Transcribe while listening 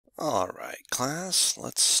All right, class,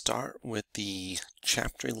 let's start with the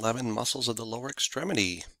Chapter 11 muscles of the lower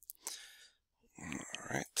extremity. All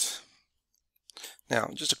right. Now,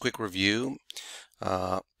 just a quick review.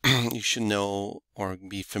 You should know or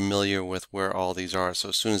be familiar with where all these are. So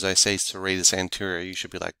as soon as I say serratus anterior, you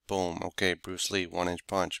should be like, boom, okay, Bruce Lee, 1-inch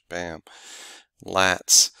punch, bam.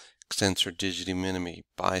 Lats, extensor digiti minimi,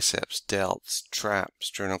 biceps, delts, trap,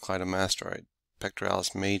 sternocleidomastoid,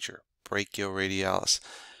 pectoralis major, brachioradialis,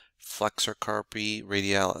 flexor carpi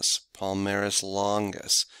radialis, palmaris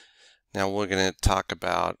longus. Now we're going to talk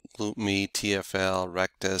about glute med, TFL,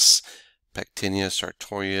 rectus, pectineus,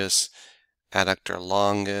 sartorius, adductor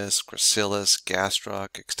longus, gracilis,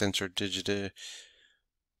 gastroc, extensor digiti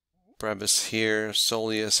brevis here,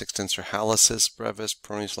 soleus, extensor hallucis brevis,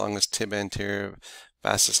 peroneus longus, tib anterior,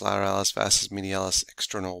 vastus lateralis, vastus medialis,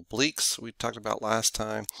 external obliques we talked about last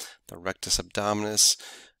time, the rectus abdominis,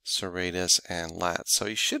 serratus, and lats. So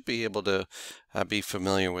you should be able to be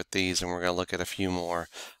familiar with these, and we're going to look at a few more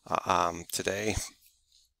today.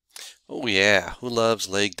 Oh yeah, who loves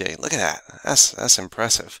leg day? Look at that. That's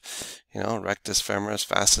impressive. You know, rectus femoris,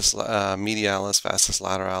 vastus medialis, vastus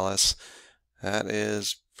lateralis. That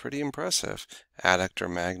is pretty impressive. Adductor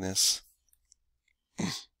magnus.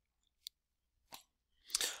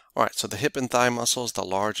 All right, so the hip and thigh muscles, the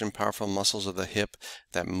large and powerful muscles of the hip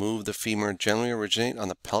that move the femur, generally originate on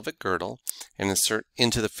the pelvic girdle and insert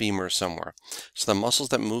into the femur somewhere. So the muscles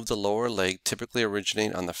that move the lower leg typically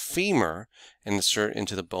originate on the femur and insert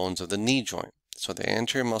into the bones of the knee joint. So the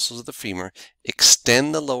anterior muscles of the femur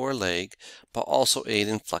extend the lower leg, but also aid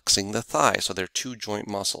in flexing the thigh. So they're two joint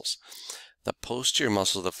muscles. The posterior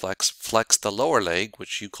muscles of the flex the lower leg,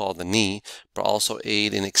 which you call the knee, but also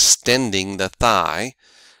aid in extending the thigh,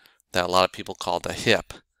 that a lot of people call the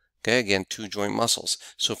hip. Okay, again, two joint muscles.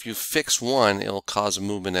 So if you fix one, it will cause a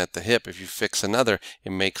movement at the hip. If you fix another,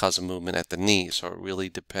 it may cause a movement at the knee. So it really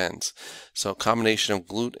depends. So a combination of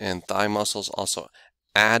glute and thigh muscles also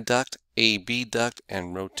adduct, abduct,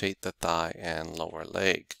 and rotate the thigh and lower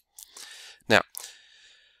leg. Now,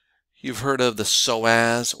 you've heard of the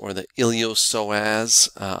psoas or the iliopsoas.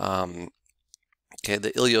 Okay,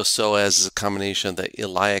 the iliopsoas is a combination of the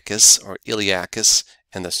iliacus or iliacus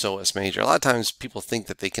and the psoas major. A lot of times people think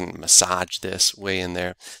that they can massage this way in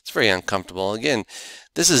there. It's very uncomfortable. Again,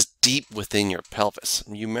 this is deep within your pelvis.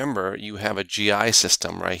 You remember you have a GI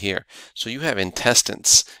system right here. So you have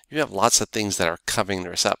intestines. You have lots of things that are covering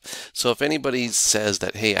this up. So if anybody says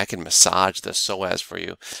that, hey, I can massage the psoas for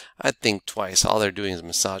you, I'd think twice. All they're doing is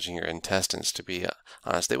massaging your intestines, to be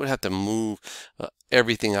honest. They would have to move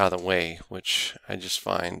everything out of the way, which I just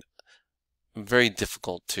find very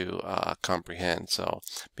difficult to comprehend. So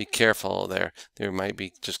be careful there. There might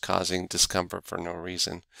be just causing discomfort for no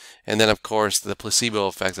reason. And then of course the placebo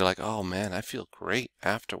effect, they're like, oh man, I feel great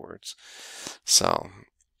afterwards. So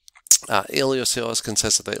iliopsoas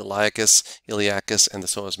consists of the iliacus, and the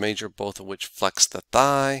psoas major, both of which flex the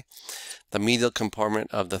thigh. The medial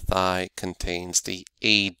compartment of the thigh contains the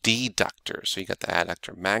adductor. So you got the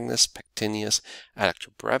adductor magnus, pectineus, adductor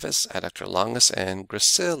brevis, adductor longus, and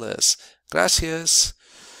gracilis. Gracias.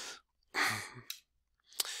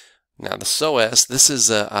 Now the psoas, this is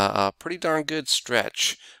a pretty darn good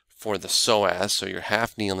stretch for the psoas. So you're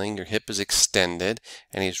half kneeling, your hip is extended,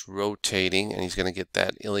 and he's rotating, and he's going to get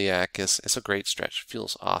that iliacus. It's a great stretch.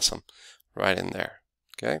 Feels awesome right in there.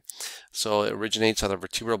 Okay, so it originates on the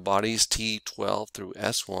vertebral bodies T12 through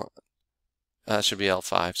S1. Should be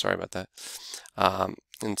L5. Sorry about that.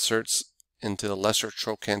 Inserts into the lesser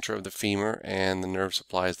trochanter of the femur, and the nerve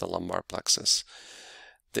supplies the lumbar plexus.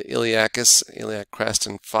 The iliacus, iliac crest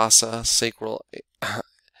and fossa, sacral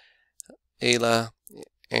ala,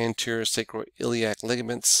 anterior sacroiliac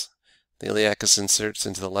ligaments. The iliacus inserts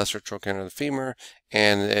into the lesser trochanter of the femur,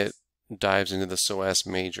 and it dives into the psoas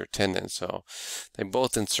major tendon. So they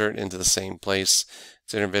both insert into the same place.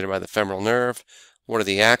 It's innervated by the femoral nerve. What are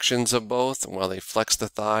the actions of both? Well, they flex the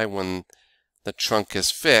thigh when the trunk is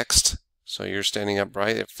fixed. So you're standing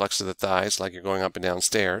upright, it flexes the thighs like you're going up and down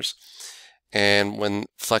stairs. And when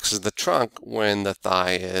flexes the trunk when the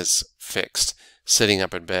thigh is fixed, sitting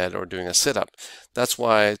up in bed or doing a sit-up. That's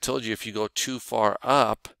why I told you if you go too far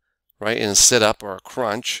up, right, in a sit-up or a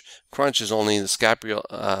crunch is only the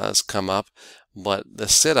scapulas come up, but the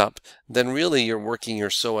sit-up, then really you're working your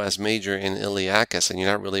psoas major in iliacus, and you're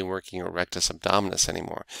not really working your rectus abdominis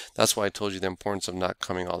anymore. That's why I told you the importance of not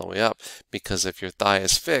coming all the way up, because if your thigh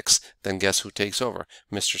is fixed, then guess who takes over?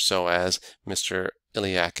 Mr. Psoas, Mr.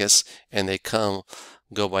 Iliacus, and they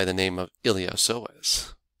go by the name of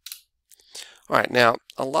iliopsoas. All right, now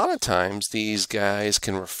a lot of times these guys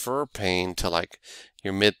can refer pain to like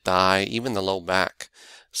your mid-thigh, even the low back.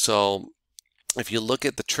 So if you look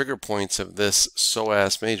at the trigger points of this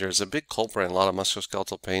psoas major, it's a big culprit in a lot of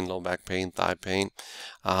musculoskeletal pain, low back pain, thigh pain.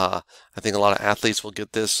 I think a lot of athletes will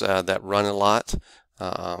get this that run a lot.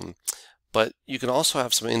 But you can also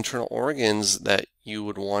have some internal organs that you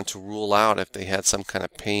would want to rule out if they had some kind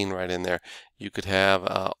of pain right in there. You could have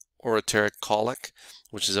ureteric colic,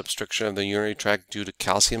 which is obstruction of the urinary tract due to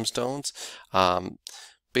calcium stones.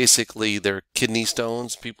 Basically, they're kidney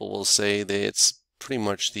stones. People will say that it's pretty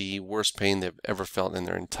much the worst pain they've ever felt in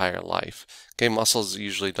their entire life. Okay, muscles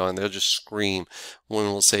usually don't. They'll just scream.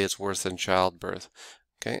 Women will say it's worse than childbirth.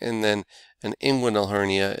 Okay, and then an inguinal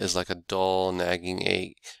hernia is like a dull, nagging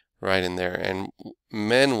ache right in there. And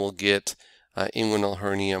men will get inguinal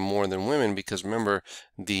hernia more than women because remember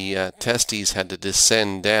the testes had to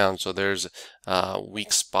descend down, so there's a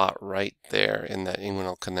weak spot right there in that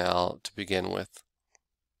inguinal canal to begin with.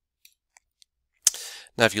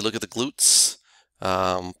 Now if you look at the glutes,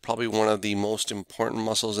 probably one of the most important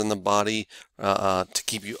muscles in the body to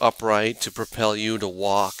keep you upright, to propel you to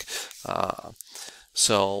walk.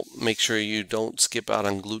 So make sure you don't skip out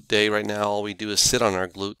on glute day. Right now all we do is sit on our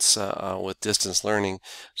glutes with distance learning.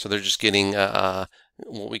 So they're just getting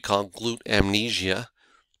what we call glute amnesia.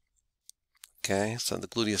 Okay, so the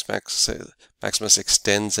gluteus maximus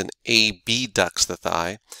extends and abducts the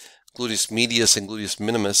thigh. Gluteus medius and gluteus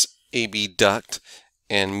minimus abduct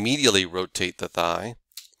and medially rotate the thigh.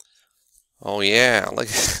 Oh yeah, like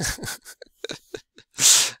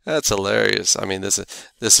that's hilarious. I mean, this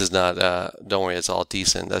is not. Don't worry, it's all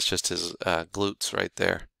decent. That's just his glutes right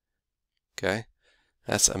there. Okay,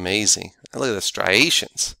 that's amazing. Look at the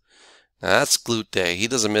striations. Now that's glute day. He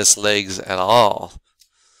doesn't miss legs at all.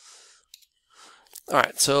 All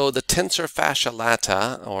right, so the tensor fascia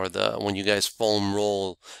lata, or when you guys foam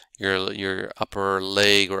roll your upper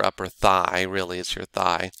leg or upper thigh, really it's your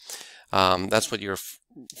thigh. That's what you're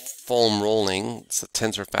foam rolling. It's the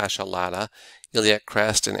tensor fascia lata. Iliac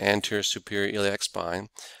crest and anterior superior iliac spine,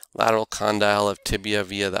 lateral condyle of tibia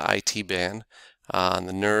via the IT band. And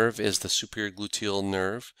the nerve is the superior gluteal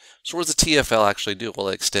nerve. So what does the TFL actually do? Well,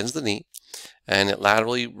 it extends the knee and it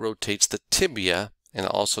laterally rotates the tibia, and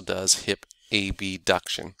it also does hip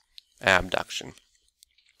abduction.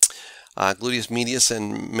 Gluteus medius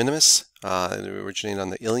and minimus, they originate on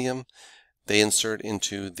the ilium. They insert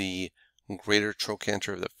into the greater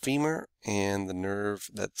trochanter of the femur, and the nerve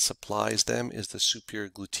that supplies them is the superior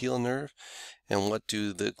gluteal nerve. And what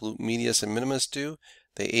do the glute medius and minimus do?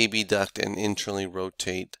 They abduct and internally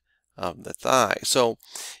rotate the thigh. So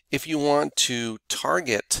if you want to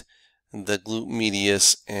target the glute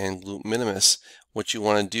medius and glute minimus, what you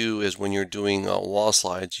want to do is when you're doing wall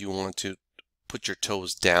slides, you want to put your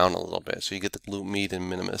toes down a little bit so you get the glute med and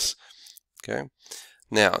minimus. Okay.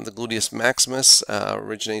 Now, the gluteus maximus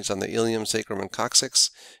originates on the ilium, sacrum, and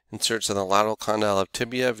coccyx, inserts on the lateral condyle of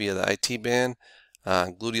tibia via the IT band,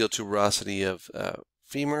 gluteal tuberosity of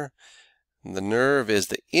femur. The nerve is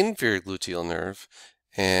the inferior gluteal nerve,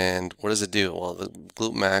 and what does it do? Well, the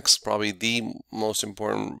glute max, probably the most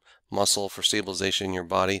important muscle for stabilization in your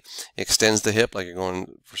body, extends the hip like you're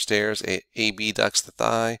going for stairs, abducts the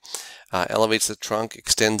thigh, elevates the trunk,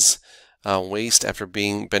 extends waist after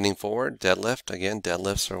bending forward. Deadlift, again,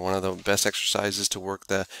 deadlifts are one of the best exercises to work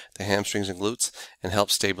the hamstrings and glutes and help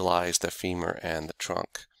stabilize the femur and the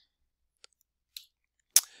trunk.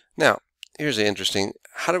 Now, here's the interesting,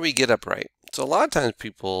 how do we get upright? So a lot of times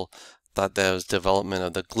people thought that was development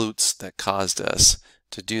of the glutes that caused us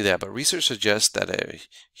to do that, but research suggests that a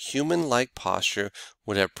human-like posture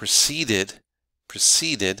would have preceded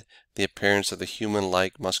the appearance of the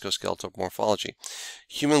human-like musculoskeletal morphology.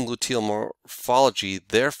 Human gluteal morphology,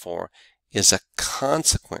 therefore, is a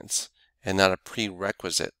consequence and not a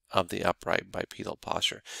prerequisite of the upright bipedal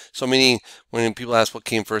posture. So meaning, when people ask what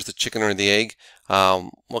came first, the chicken or the egg,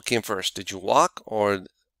 what came first? Did you walk or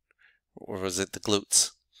was it the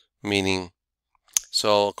glutes? Meaning,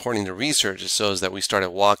 so according to research, it shows that we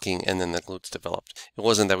started walking and then the glutes developed. It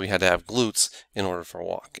wasn't that we had to have glutes in order for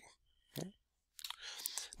walking.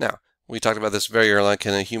 Now, we talked about this very early.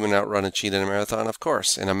 Can a human outrun a cheetah in a marathon? Of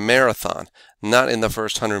course, in a marathon, not in the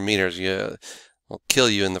first 100 meters. Will kill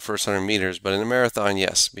you in the first 100 meters, but in a marathon,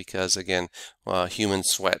 yes, because again, humans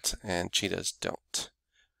sweat and cheetahs don't.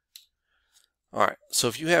 All right, so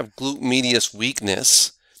if you have glute medius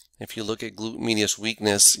weakness, if you look at glute medius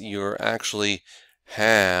weakness, you actually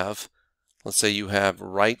have, let's say you have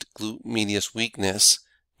right glute medius weakness,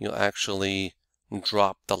 you'll actually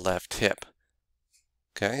drop the left hip.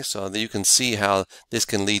 Okay, so that you can see how this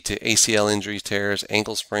can lead to ACL injuries, tears,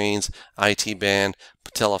 ankle sprains, IT band,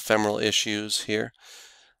 patellofemoral issues here.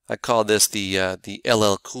 I call this the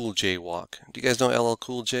LL Cool J walk. Do you guys know LL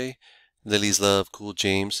Cool J? Lilies Love, Cool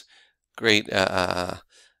James. Great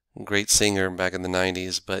great singer back in the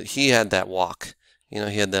 90s, but he had that walk. You know,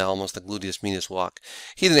 he had that almost the gluteus medius walk.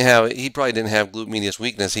 He probably didn't have glute medius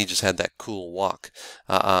weakness. He just had that cool walk.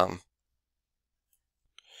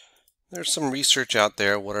 There's some research out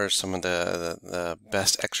there. What are some of the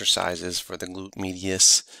best exercises for the glute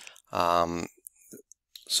medius?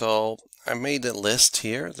 So I made a list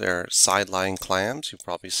here. They're side-lying clams. You've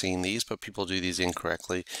probably seen these, but people do these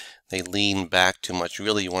incorrectly. They lean back too much.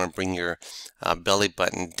 Really, you want to bring your belly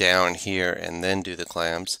button down here and then do the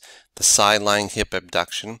clams. The side-lying hip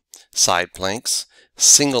abduction, side planks,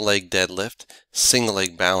 single leg deadlift, single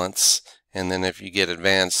leg balance, and then if you get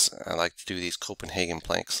advanced, I like to do these Copenhagen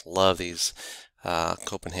planks. Love these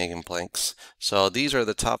Copenhagen planks. So these are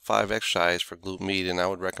the top 5 exercises for glute med, and I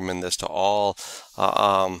would recommend this to all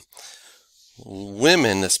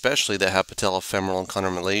women, especially that have patellofemoral and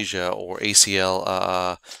chondromalacia or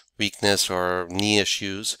ACL weakness or knee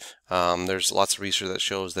issues. There's lots of research that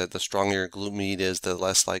shows that the stronger your glute med is, the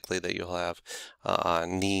less likely that you'll have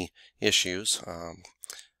knee issues.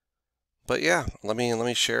 But yeah, let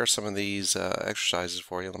me share some of these exercises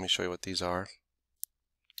for you. Let me show you what these are.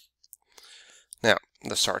 Now,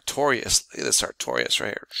 the sartorius, look at the sartorius right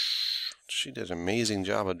here. She did an amazing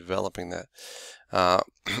job of developing that.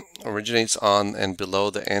 Originates on and below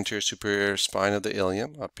the anterior superior spine of the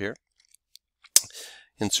ilium, up here.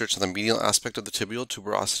 Inserts on the medial aspect of the tibial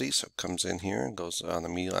tuberosity, so it comes in here and goes on the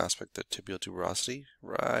medial aspect of the tibial tuberosity,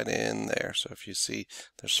 right in there. So if you see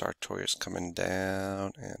the sartorius coming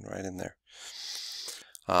down and right in there.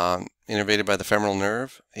 Innervated by the femoral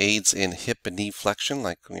nerve, aids in hip and knee flexion,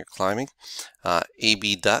 like when you're climbing.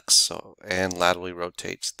 Abducts, and laterally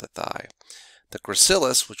rotates the thigh. The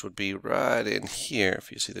gracilis, which would be right in here,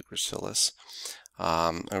 if you see the gracilis,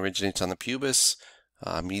 originates on the pubis,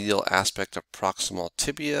 medial aspect of proximal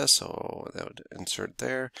tibia, so that would insert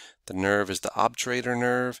there. The nerve is the obturator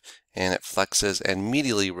nerve, and it flexes and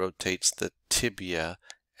medially rotates the tibia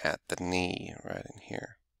at the knee, right in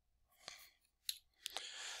here.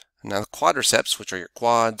 Now the quadriceps, which are your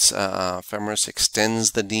quads, femoris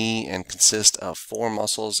extends the knee and consists of 4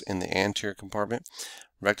 muscles in the anterior compartment: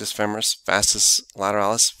 rectus femoris, vastus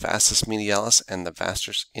lateralis, vastus medialis, and the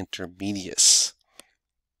vastus intermedius.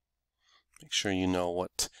 Make sure you know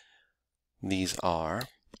what these are.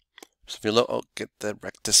 So if you look at the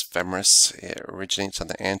rectus femoris, it originates on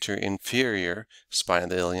the anterior inferior spine of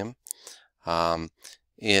the ilium.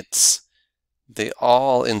 They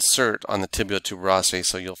all insert on the tibial tuberosity,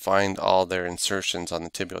 so you'll find all their insertions on the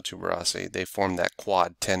tibial tuberosity. They form that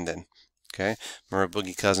quad tendon. Okay, remember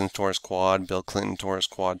Boogie Cousins tore his quad, Bill Clinton tore his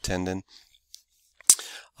quad tendon.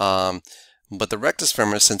 But the rectus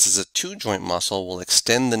femoris, since it's a 2-joint muscle, will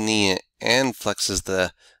extend the knee and flexes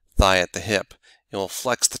the thigh at the hip. It will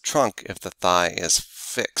flex the trunk if the thigh is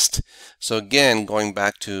fixed. So again, going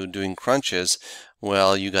back to doing crunches,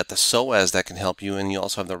 well, you got the psoas that can help you, and you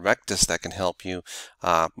also have the rectus that can help you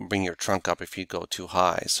bring your trunk up if you go too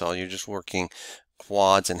high. So you're just working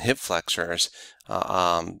quads and hip flexors.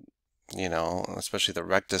 You know, especially the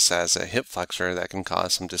rectus as a hip flexor, that can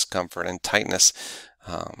cause some discomfort and tightness.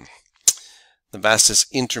 The vastus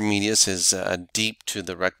intermedius is deep to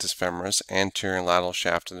the rectus femoris, anterior and lateral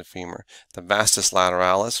shaft of the femur. The vastus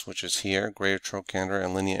lateralis, which is here, greater trochanter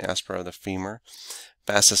and linea aspera of the femur.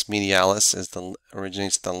 Vastus medialis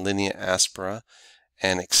originates the linea aspera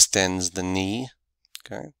and extends the knee.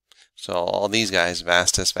 Okay, so all these guys,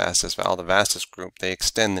 vastus, all the vastus group, they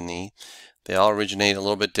extend the knee. They all originate a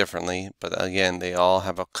little bit differently, but again, they all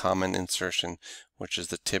have a common insertion, which is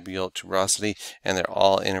the tibial tuberosity, and they're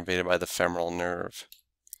all innervated by the femoral nerve.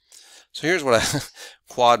 So here's what a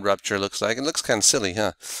quad rupture looks like. It looks kind of silly,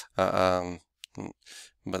 huh?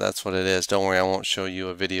 But that's what it is. Don't worry, I won't show you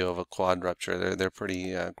a video of a quad rupture. They're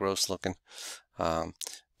pretty gross looking.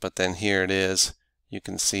 But then here it is. You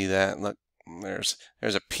can see that. Look, there's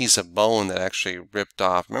a piece of bone that actually ripped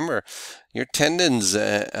off. Remember, your tendons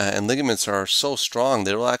and ligaments are so strong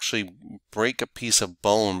they will actually break a piece of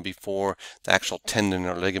bone before the actual tendon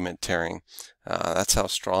or ligament tearing. That's how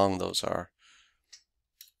strong those are.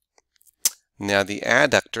 Now the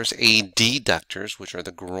adductors, adductors, which are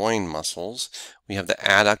the groin muscles, we have the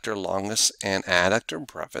adductor longus and adductor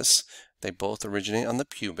brevis. They both originate on the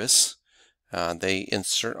pubis. They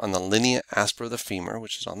insert on the linea aspera of the femur,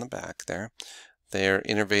 which is on the back there. They're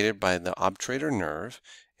innervated by the obturator nerve,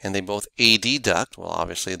 and they both adduct. Well,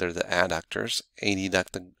 obviously they're the adductors.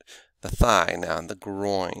 Adduct the thigh, now the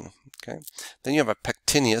groin. Okay. Then you have a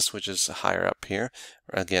pectineus, which is higher up here.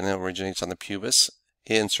 Again, it originates on the pubis.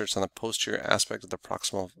 It inserts on the posterior aspect of the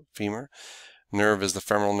proximal femur. Nerve is the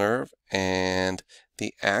femoral nerve, and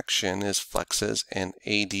the action is flexes and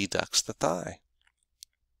adducts the thigh.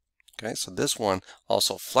 Okay, so this one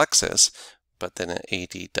also flexes, but then it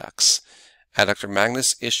adducts. Adductor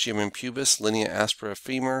magnus, ischium and pubis, linea aspera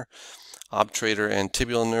femur. Obturator and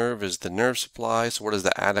tibial nerve is the nerve supply. So what does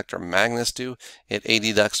the adductor magnus do? It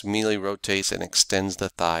adducts, medially rotates, and extends the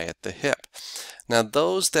thigh at the hip. Now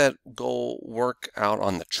those that go work out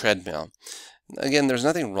on the treadmill, again, there's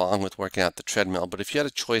nothing wrong with working out the treadmill, but if you had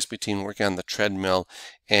a choice between working on the treadmill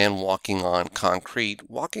and walking on concrete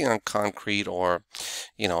or,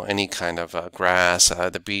 any kind of grass,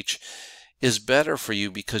 the beach, is better for you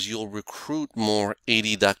because you'll recruit more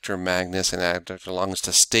adductor magnus and adductor longus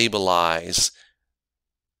to stabilize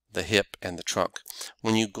the hip and the trunk.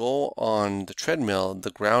 When you go on the treadmill, the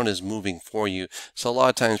ground is moving for you. So a lot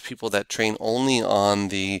of times people that train only on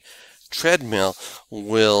the treadmill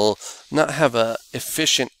will not have a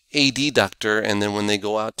efficient adductor, and then when they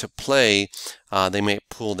go out to play, they may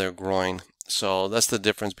pull their groin. So that's the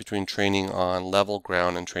difference between training on level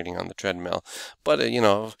ground and training on the treadmill. But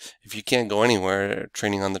if you can't go anywhere,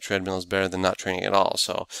 training on the treadmill is better than not training at all.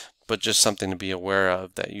 So, but just something to be aware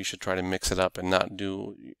of, that you should try to mix it up and not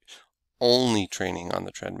do only training on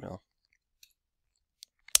the treadmill.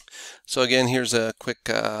 So again, here's a quick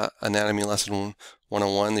anatomy lesson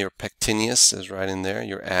 101. Your pectineus is right in there.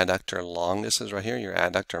 Your adductor longus is right here. Your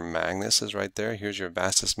adductor magnus is right there. Here's your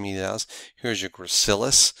vastus medialis. Here's your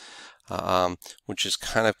gracilis, which is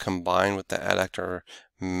kind of combined with the adductor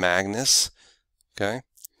magnus. Okay.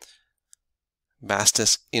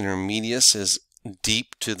 Vastus intermedius is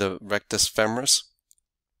deep to the rectus femoris.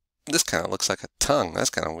 This kind of looks like a tongue. That's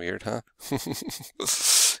kind of weird, huh?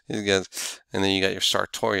 And then you got your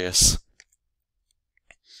sartorius.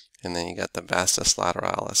 And then you got the vastus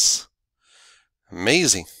lateralis.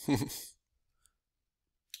 Amazing.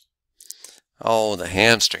 Oh, the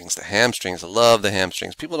hamstrings. The hamstrings. I love the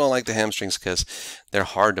hamstrings. People don't like the hamstrings because they're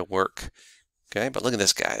hard to work. Okay, but look at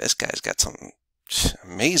this guy. This guy's got some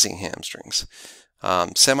amazing hamstrings.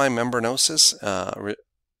 Semimembranosus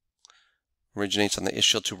originates on the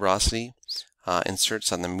ischial tuberosity,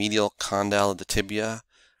 inserts on the medial condyle of the tibia,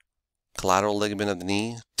 collateral ligament of the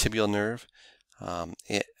knee, tibial nerve.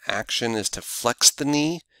 Action is to flex the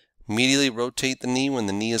knee, medially rotate the knee when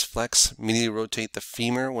the knee is flexed, medially rotate the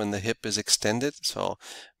femur when the hip is extended. So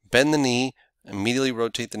bend the knee, immediately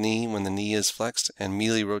rotate the knee when the knee is flexed, and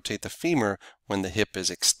medially rotate the femur when the hip is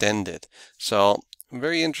extended. So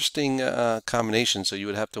very interesting combination. So you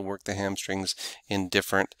would have to work the hamstrings in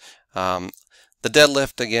different. The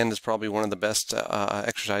deadlift, again, is probably one of the best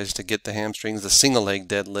exercises to get the hamstrings. The single leg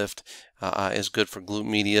deadlift is good for glute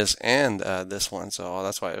medius and this one. So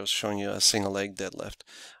that's why I was showing you a single leg deadlift.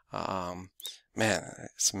 Man,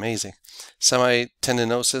 it's amazing.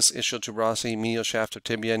 Semitendinosus, ischial tuberosity, medial shaft of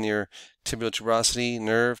tibia near tibial tuberosity,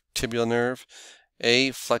 nerve, tibial nerve.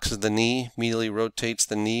 Flexes the knee, medially rotates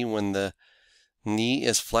the knee when the knee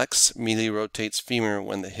is flexed, medially rotates femur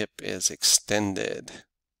when the hip is extended.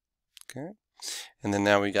 Okay. And then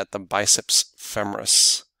now we got the biceps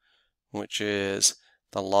femoris, which is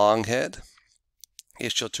the long head,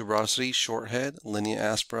 ischial tuberosity, short head, linea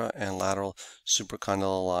aspera, and lateral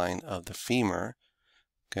supracondylar line of the femur.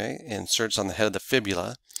 Okay, it inserts on the head of the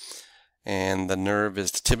fibula, and the nerve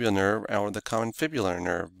is the tibial nerve or the common fibular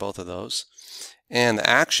nerve, both of those. And the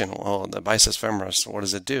action, well, the biceps femoris, what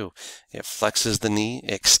does it do? It flexes the knee,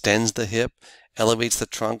 extends the hip, elevates the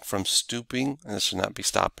trunk from stooping, and this should not be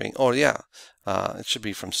stopping. Oh yeah, it should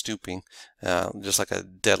be from stooping, just like a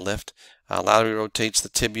deadlift. Laterally rotates the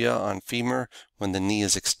tibia on femur when the knee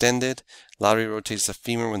is extended. Laterally rotates the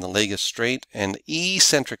femur when the leg is straight. And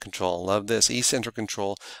eccentric control, love this, eccentric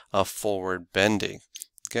control of forward bending.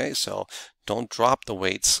 Okay, so don't drop the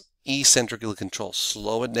weights, eccentrically control,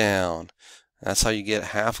 slow it down. That's how you get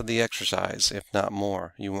half of the exercise, if not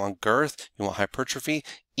more. You want girth, you want hypertrophy,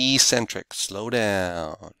 eccentric, slow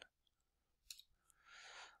down.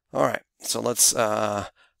 All right, so let's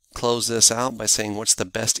close this out by saying what's the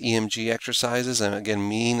best EMG exercises. And again,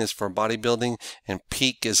 mean is for bodybuilding and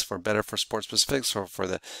peak is for better for sport specific. So for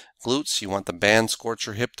the glutes, you want the band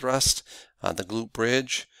scorcher hip thrust, the glute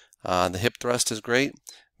bridge, the hip thrust is great.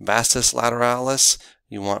 Vastus lateralis,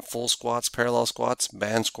 you want full squats, parallel squats,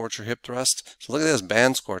 band scorcher hip thrust. So look at this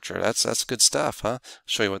band scorcher. That's good stuff, huh? I'll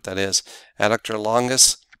show you what that is. Adductor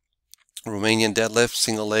longus, Romanian deadlift,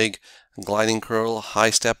 single leg gliding curl, high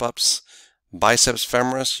step ups. Biceps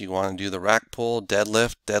femoris, you want to do the rack pull,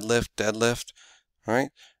 deadlift, deadlift, deadlift, right?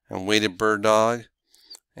 And weighted bird dog.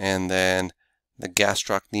 And then the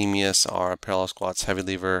gastrocnemius are parallel squats, heavy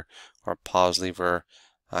lever, or pause lever,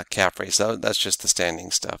 calf raise. That's just the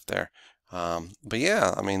standing stuff there. But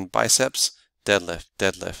yeah, I mean, biceps, deadlift,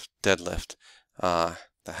 deadlift, deadlift.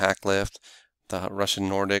 The hack lift, the Russian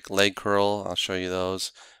Nordic leg curl, I'll show you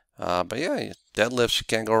those. But yeah, deadlifts, you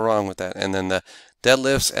can't go wrong with that. And then the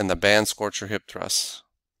deadlifts and the band scorcher hip thrusts.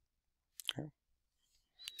 Okay.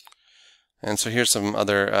 And so here's some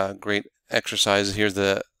other great exercises. Here's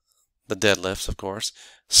the deadlifts, of course.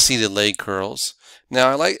 Seated leg curls. Now,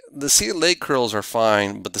 I like the seated leg curls are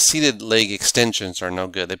fine, but the seated leg extensions are no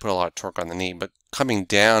good. They put a lot of torque on the knee, but coming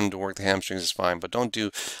down to work the hamstrings is fine. But don't do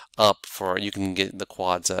up for, you can get the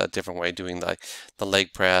quads a different way. Doing the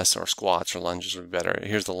leg press or squats or lunges would be better.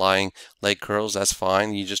 Here's the lying leg curls. That's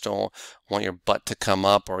fine. You just don't want your butt to come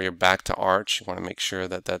up or your back to arch. You want to make sure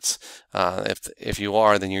that that's, if you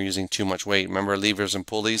are, then you're using too much weight. Remember, levers and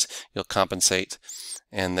pulleys, you'll compensate.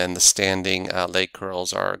 And then the standing leg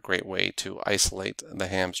curls are a great way to isolate the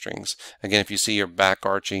hamstrings. Again, if you see your back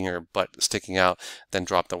arching or butt sticking out, then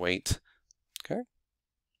drop the weight. Okay.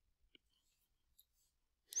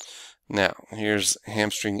 Now, here's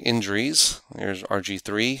hamstring injuries. Here's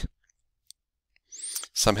RG3.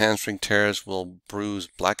 Some hamstring tears will bruise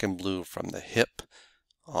black and blue from the hip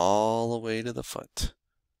all the way to the foot.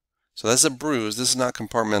 So that's a bruise. This is not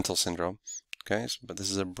compartmental syndrome. Okay, but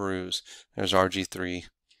this is a bruise. There's RG3.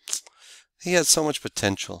 He had so much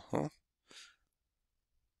potential, huh?